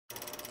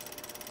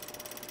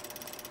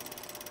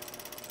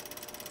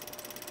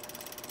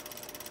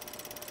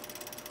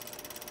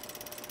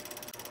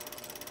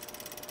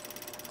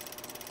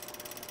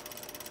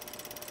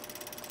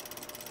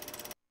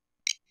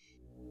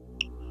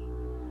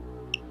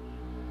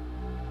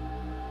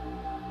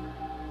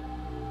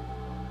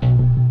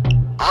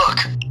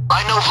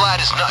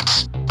Vlad is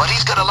nuts, but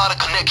he's got a lot of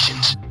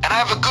connections, and I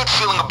have a good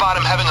feeling about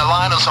him having a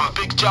line on some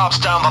big jobs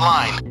down the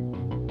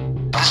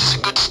line. This is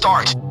a good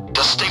start.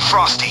 Just stay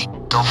frosty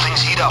till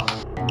things heat up.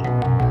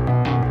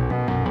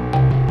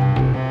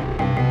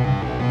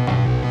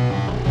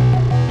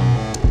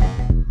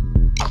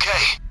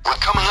 Okay, we're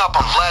coming up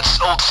on Vlad's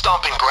old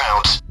stomping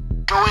grounds.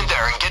 Go in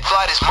there and get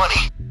Vlad his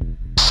money.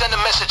 Send a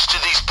message to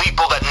these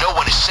people that no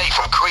one is safe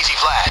from Crazy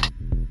Vlad.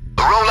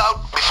 Roll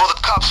out before the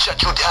cops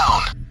shut you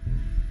down.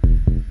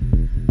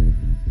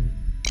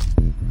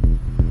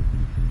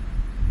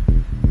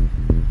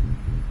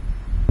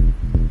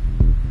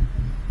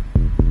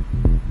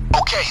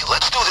 Okay,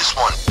 let's do this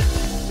one.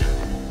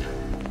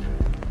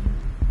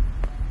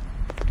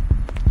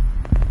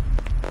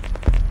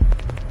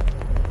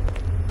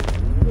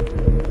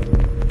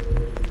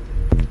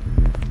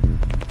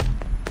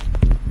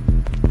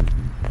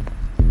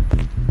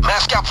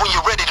 Mask up when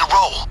you're ready to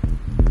roll.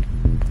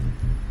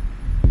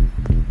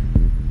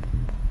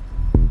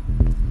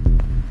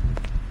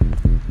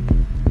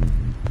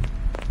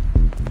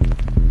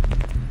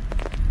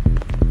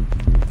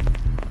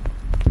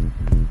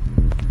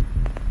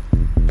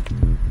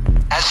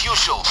 As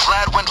usual,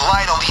 Vlad went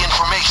light on the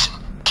information.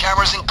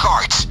 Cameras and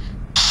cards.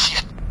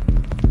 Shit.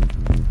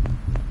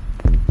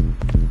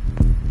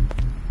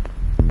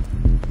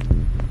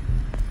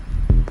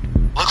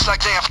 Looks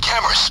like they have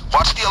cameras.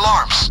 Watch the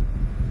alarms.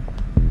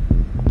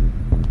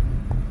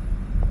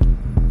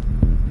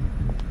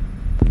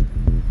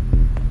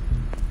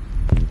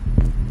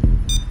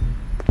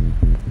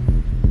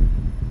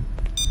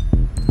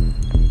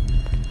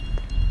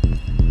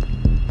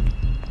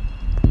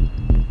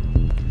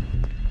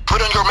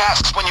 Put on your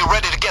masks when you're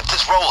ready to get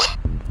this rolling.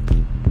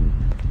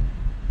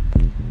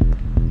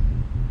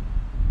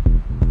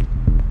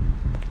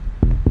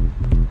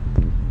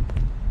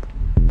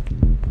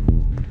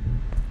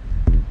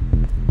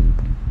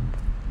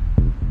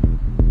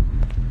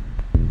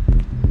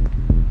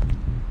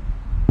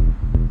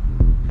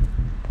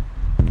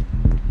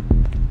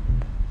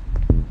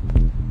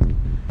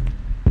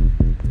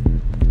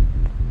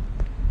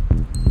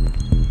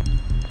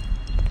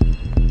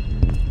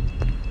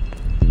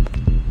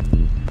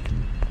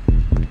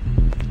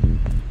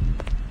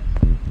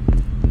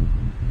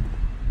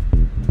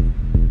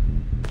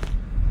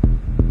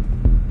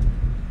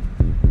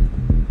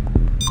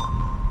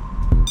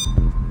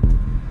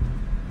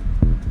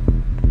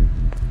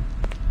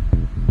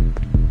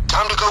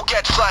 Time to go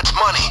get Vlad's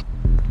money.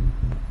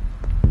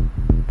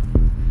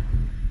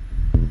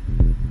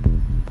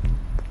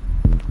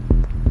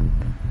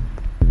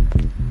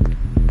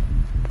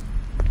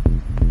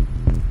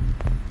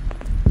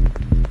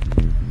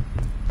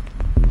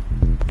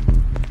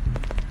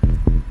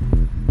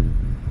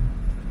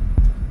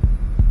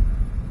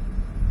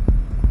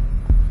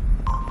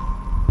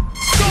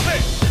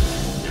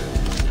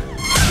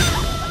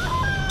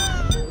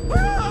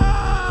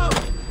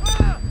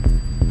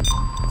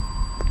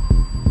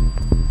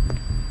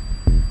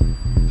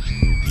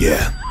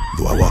 Yeah,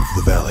 though I walk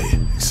through the valley,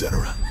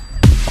 etc.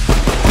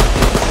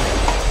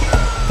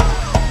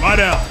 Lie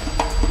down.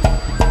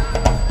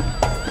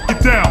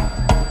 Get down.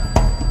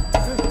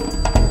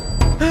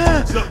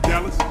 What's up,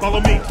 Dallas?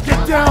 Follow me.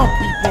 Get down,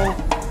 people!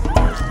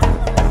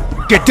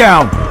 Get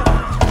down!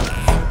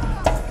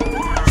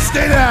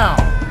 Stay down!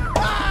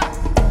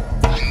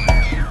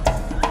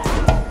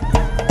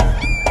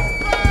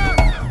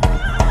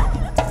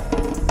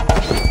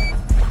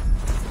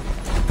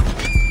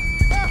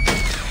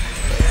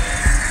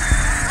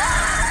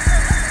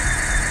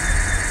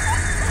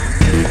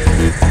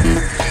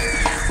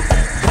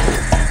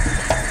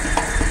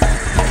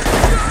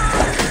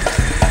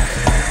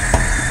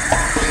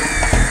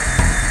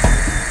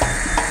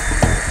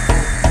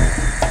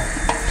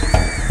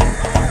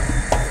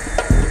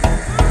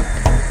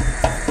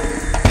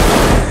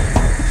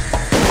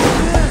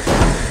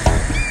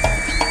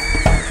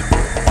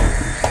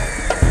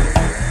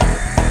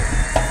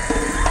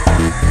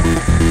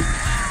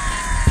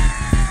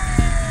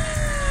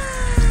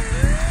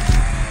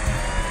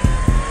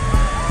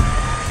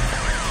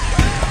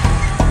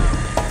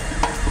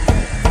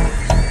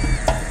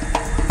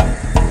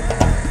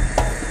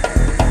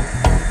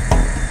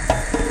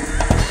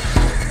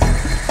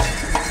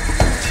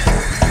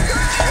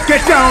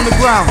 Get down on the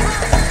ground!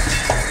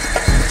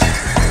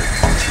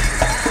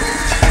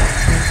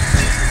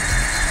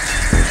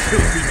 Kill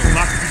people,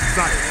 not to be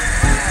desired.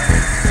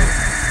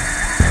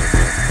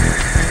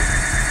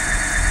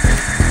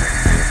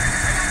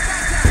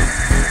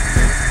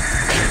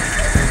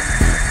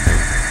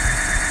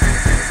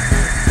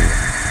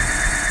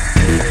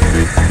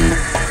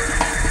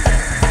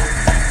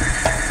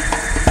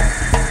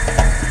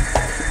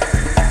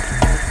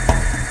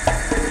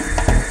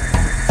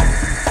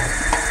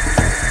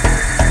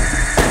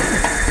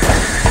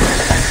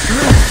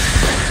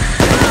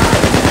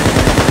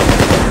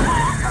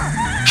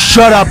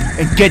 Shut up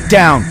and get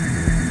down!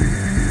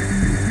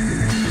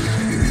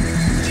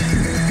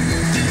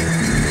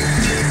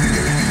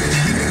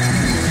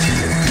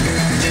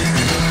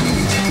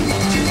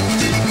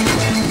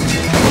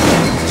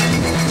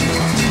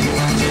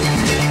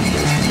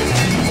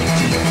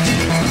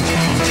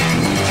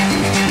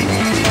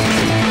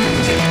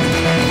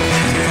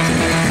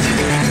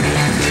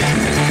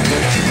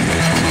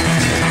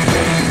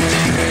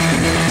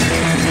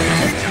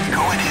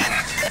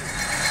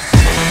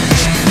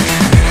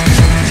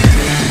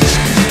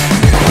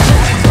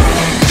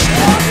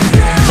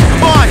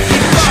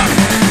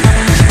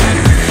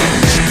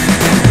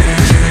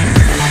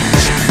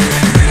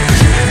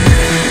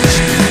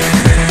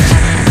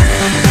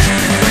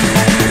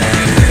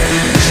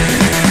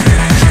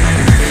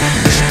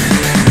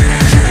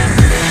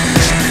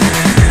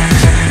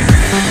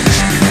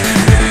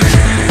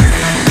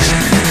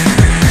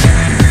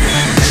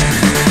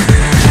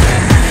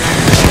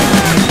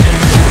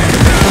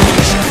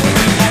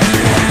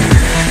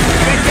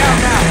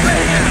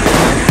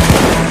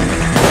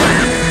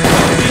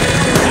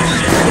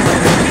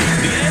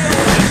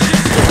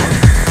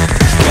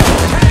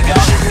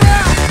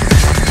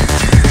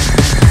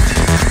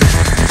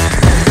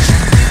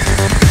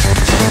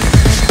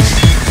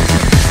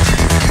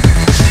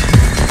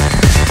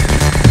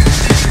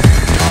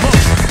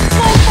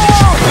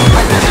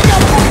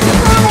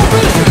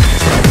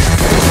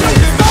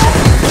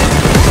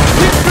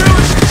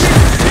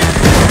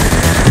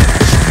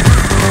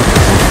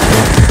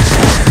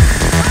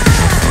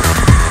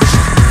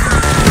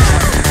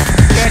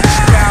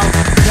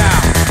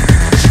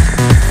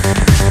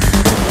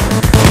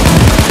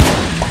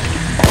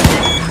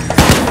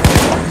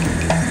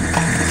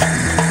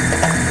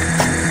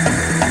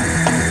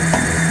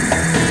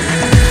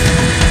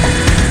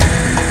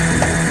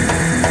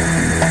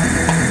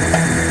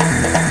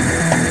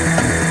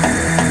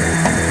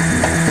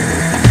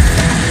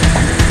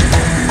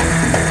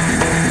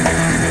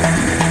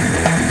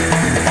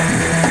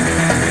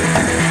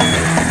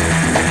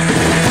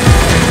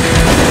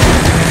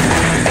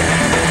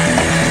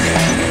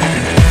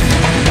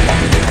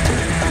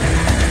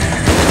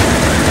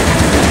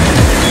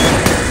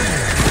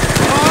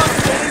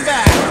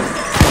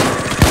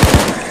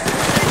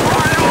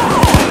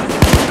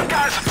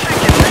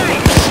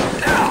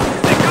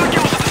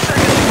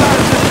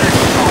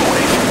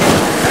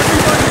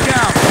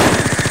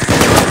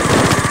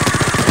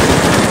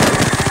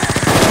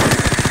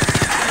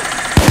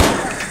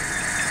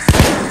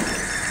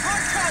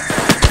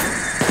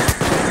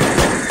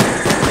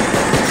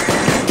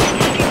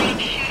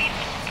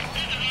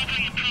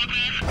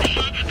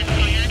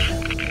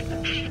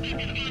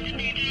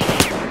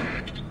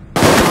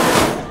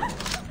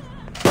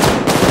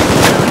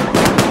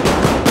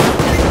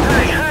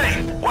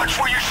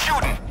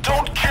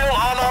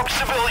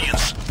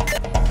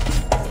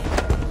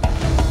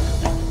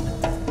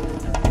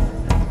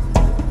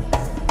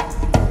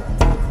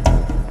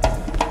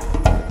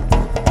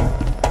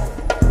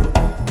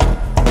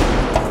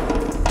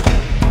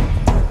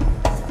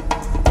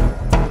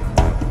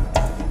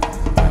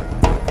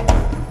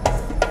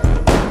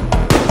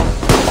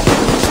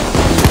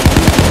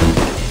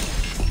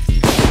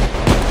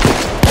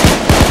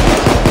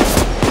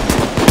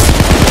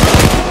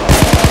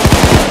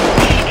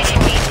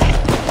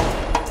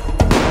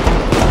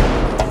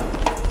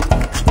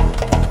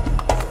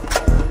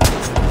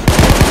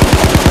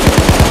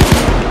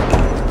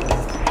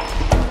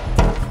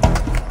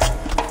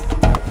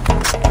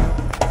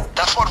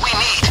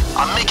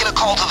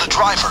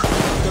 driver.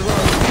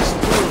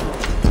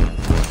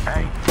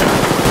 Hey.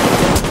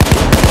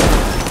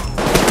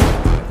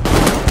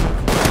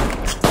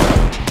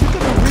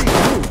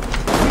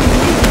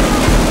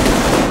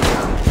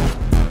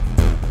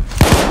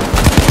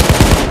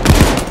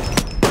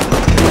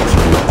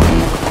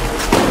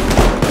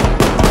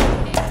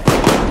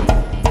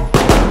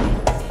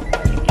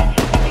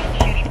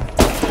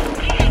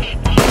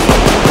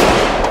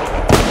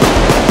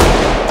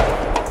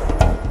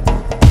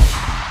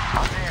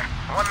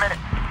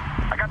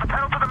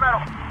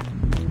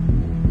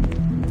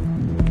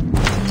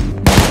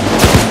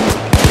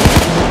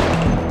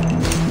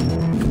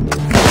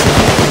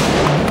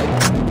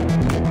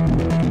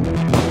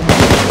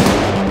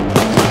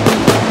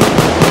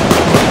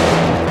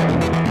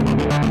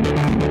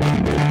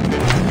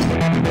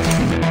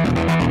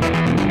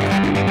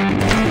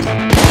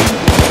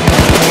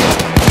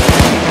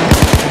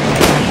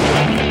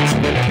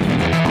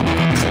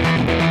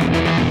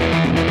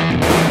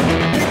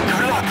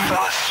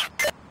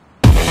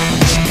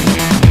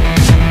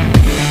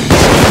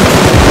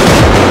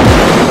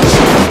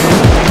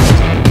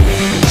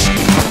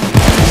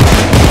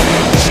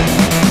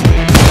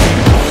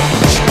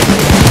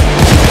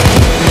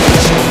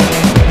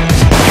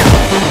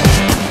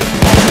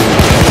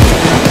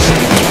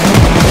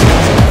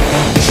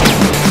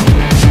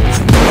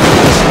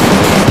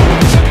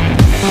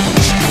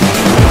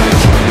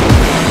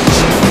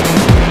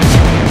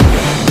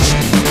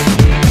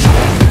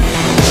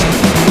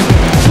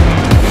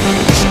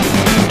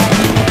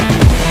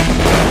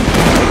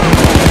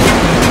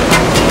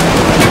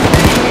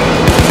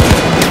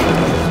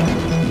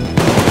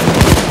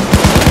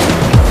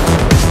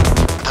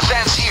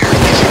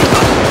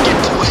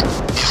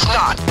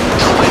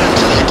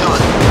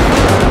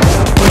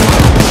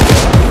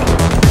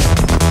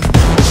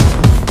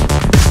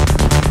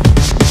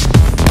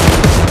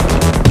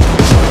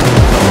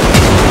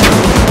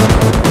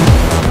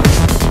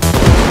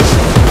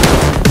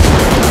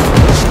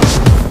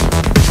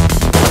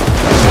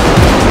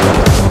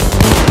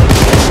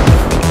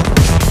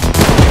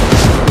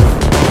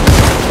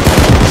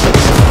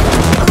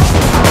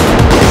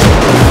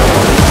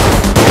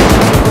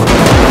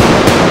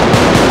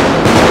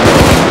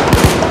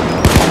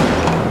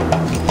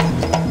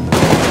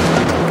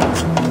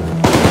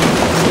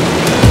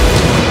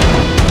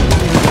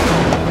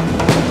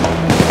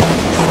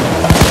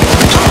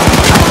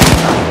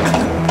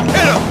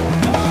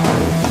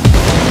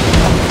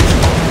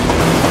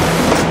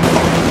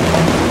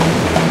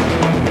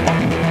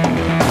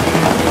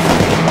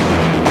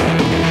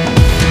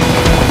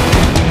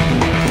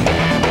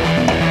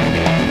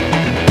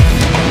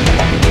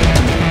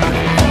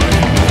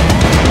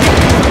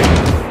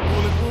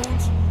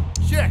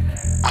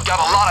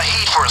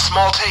 For a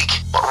small take,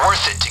 but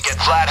worth it to get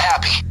Vlad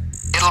happy.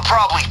 It'll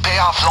probably pay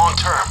off long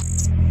term.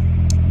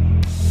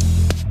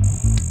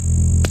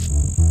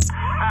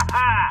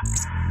 Haha!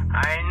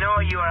 I know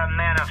you are a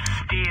man of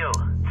steel.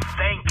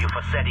 Thank you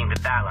for setting the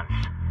balance.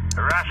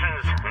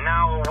 Russians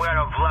now aware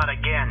of Vlad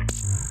again.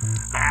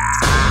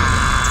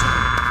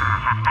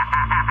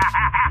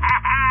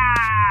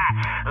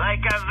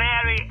 Like a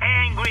very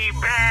angry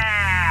bear.